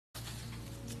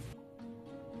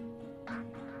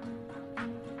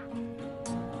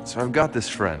So I've got this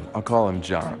friend, I'll call him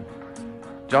John.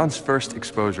 John's first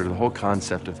exposure to the whole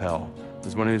concept of hell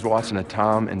was when he was watching a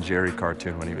Tom and Jerry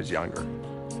cartoon when he was younger.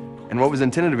 And what was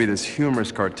intended to be this humorous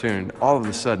cartoon all of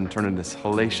a sudden turned into this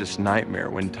hellacious nightmare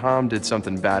when Tom did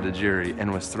something bad to Jerry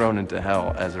and was thrown into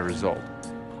hell as a result.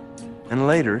 And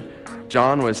later,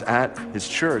 John was at his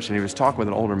church and he was talking with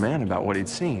an older man about what he'd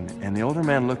seen. And the older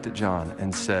man looked at John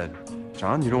and said,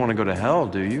 "John, you don't want to go to hell,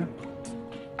 do you?"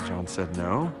 John said,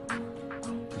 "No."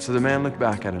 And so the man looked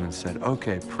back at him and said,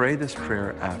 "Okay, pray this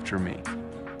prayer after me.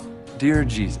 Dear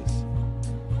Jesus."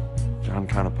 John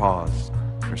kind of paused.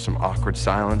 There's some awkward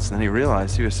silence, and then he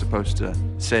realized he was supposed to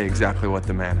say exactly what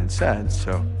the man had said.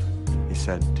 So he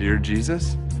said, "Dear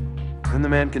Jesus." Then the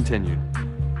man continued,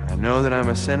 "I know that I'm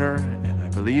a sinner, and I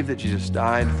believe that Jesus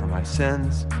died for my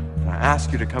sins, and I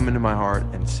ask you to come into my heart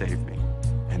and save me."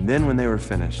 And then when they were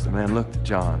finished, the man looked at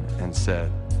John and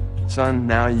said, "Son,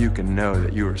 now you can know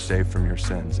that you are saved from your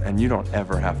sins, and you don't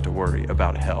ever have to worry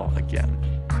about hell again."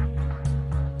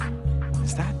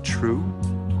 Is that true?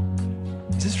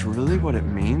 Is this really what it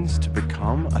means to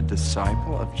become a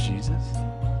disciple of Jesus?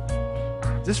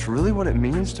 Is this really what it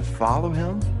means to follow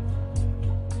him?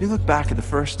 You look back at the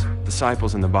first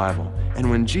disciples in the Bible, and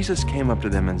when Jesus came up to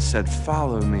them and said,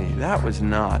 "Follow me," that was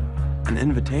not an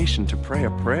invitation to pray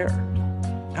a prayer.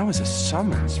 That was a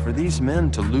summons for these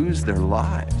men to lose their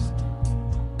lives.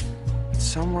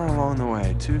 Somewhere along the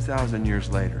way, 2,000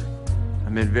 years later,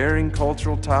 amid varying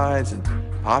cultural tides and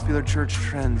popular church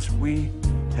trends, we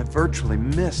have virtually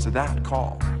missed that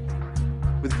call.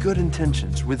 With good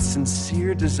intentions, with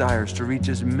sincere desires to reach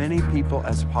as many people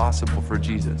as possible for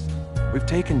Jesus, we've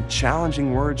taken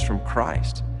challenging words from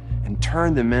Christ and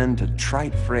turned them into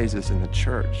trite phrases in the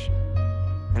church.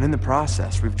 And in the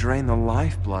process, we've drained the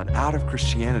lifeblood out of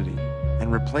Christianity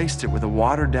and replaced it with a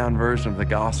watered-down version of the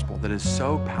gospel that is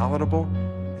so palatable,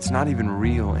 it's not even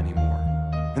real anymore.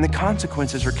 And the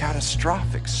consequences are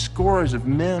catastrophic. Scores of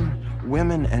men,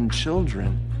 women, and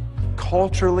children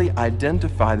culturally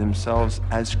identify themselves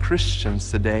as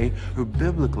Christians today who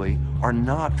biblically are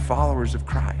not followers of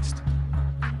Christ.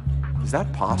 Is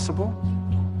that possible?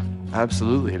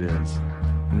 Absolutely it is.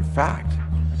 In fact,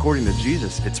 according to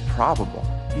Jesus, it's probable.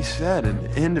 He said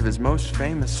at the end of his most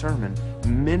famous sermon,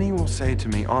 "Many will say to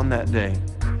me on that day,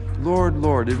 'Lord,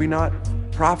 Lord, did we not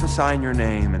prophesy in your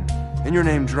name, and in your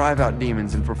name drive out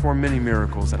demons and perform many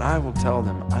miracles?' And I will tell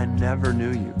them, 'I never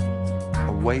knew you.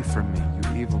 Away from me,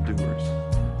 you evildoers.'"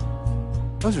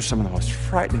 Those are some of the most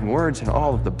frightening words in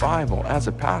all of the Bible. As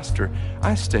a pastor,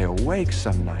 I stay awake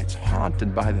some nights,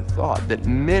 haunted by the thought that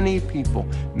many people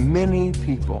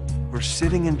who are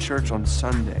sitting in church on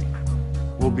Sunday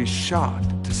will be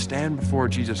shocked to stand before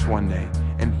Jesus one day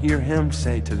and hear him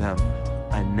say to them,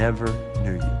 "I never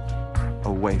knew you.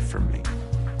 Away from me."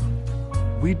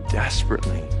 We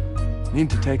desperately need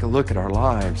to take a look at our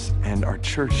lives and our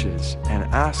churches and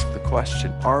ask the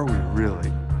question, are we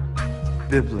really,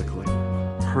 biblically,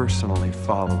 personally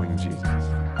following Jesus?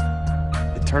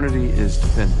 Eternity is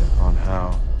dependent on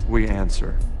how we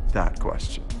answer that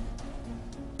question.